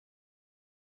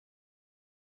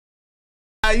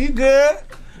you good.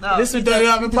 No, this is the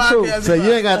podcast. So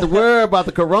you ain't got to worry about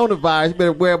the coronavirus. You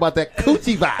better worry about that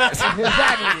coochie virus.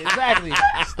 Exactly.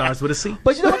 Starts with a C.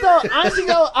 But you know what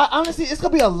though? Honestly, it's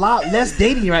gonna be a lot less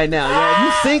dating right now. Yo.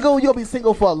 You single, you'll be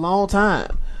single for a long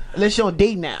time, unless you're on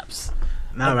dating apps.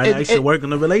 Nah, right now you should work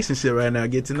on the relationship right now.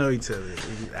 Get to know each other.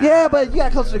 Yeah, but you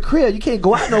gotta come to the crib. You can't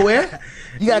go out nowhere.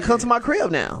 You gotta come to my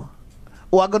crib now,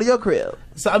 or I go to your crib.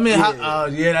 So I mean, that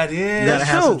is. You gotta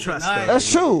have some trust. Nice.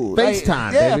 That's true.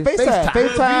 FaceTime, yeah, baby.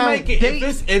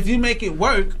 FaceTime. If you make it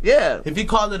work, yeah. If you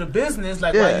call it a business,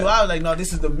 like while you out, like no,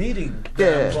 this is the meeting.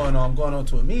 Yeah. I'm going on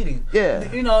to a meeting. Yeah.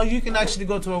 You know, you can actually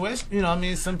go to a restaurant. You know, I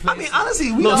mean, some place. I mean, honestly,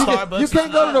 Starbucks. You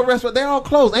can't go to the restaurant. They're all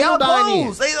closed. Ain't no dining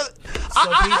in.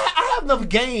 I have enough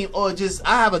game, or just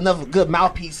I have enough good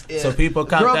mouthpiece. So people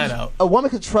count that out. A woman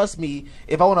could trust me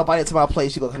if I want to invite her to my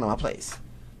place. She gonna come to my place.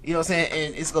 You know what I'm saying?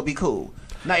 And it's gonna be cool.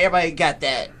 Not everybody got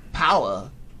that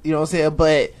power. You know what I'm saying?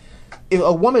 But if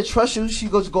a woman trusts you, she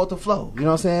goes to go with the flow. You know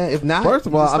what I'm saying? If not, first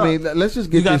of all, I mean, let's just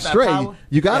get this straight.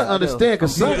 You got to understand,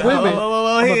 because some women.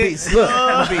 I'm a beast. Look,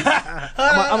 I'm a beast.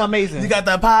 I'm amazing. You got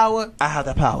that power? I have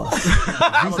that power.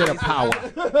 You said the power.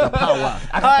 The power.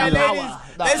 All right, ladies.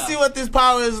 Let's see what this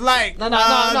power is like. Give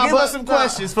us some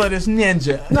questions for this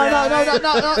ninja. No.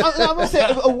 I'm gonna say,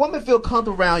 if a woman feel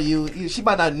comfortable around you, she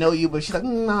might not know you, but she's like,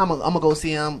 nah, I'm gonna go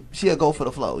see him. She'll go for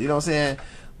the flow. You know what I'm saying?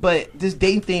 But this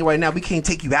dating thing right now, we can't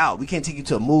take you out. We can't take you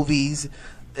to movies.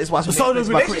 Let's watch some so the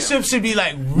relationship should be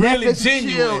like really Netflix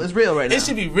genuine. It's real right now. It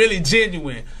should be really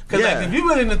genuine. Because like if you're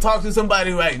willing to talk to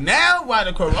somebody right now while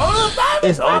the coronavirus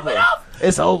is over.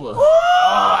 It's over.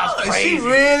 Oh, that's crazy. She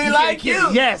really like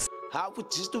you. Yes. I was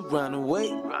just a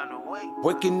runaway.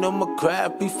 Working on my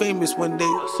craft, be famous one day.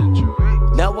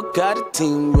 Now I got a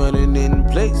team running in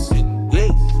place. Yeah,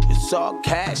 it's all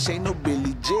cash, ain't no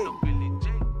Billy J.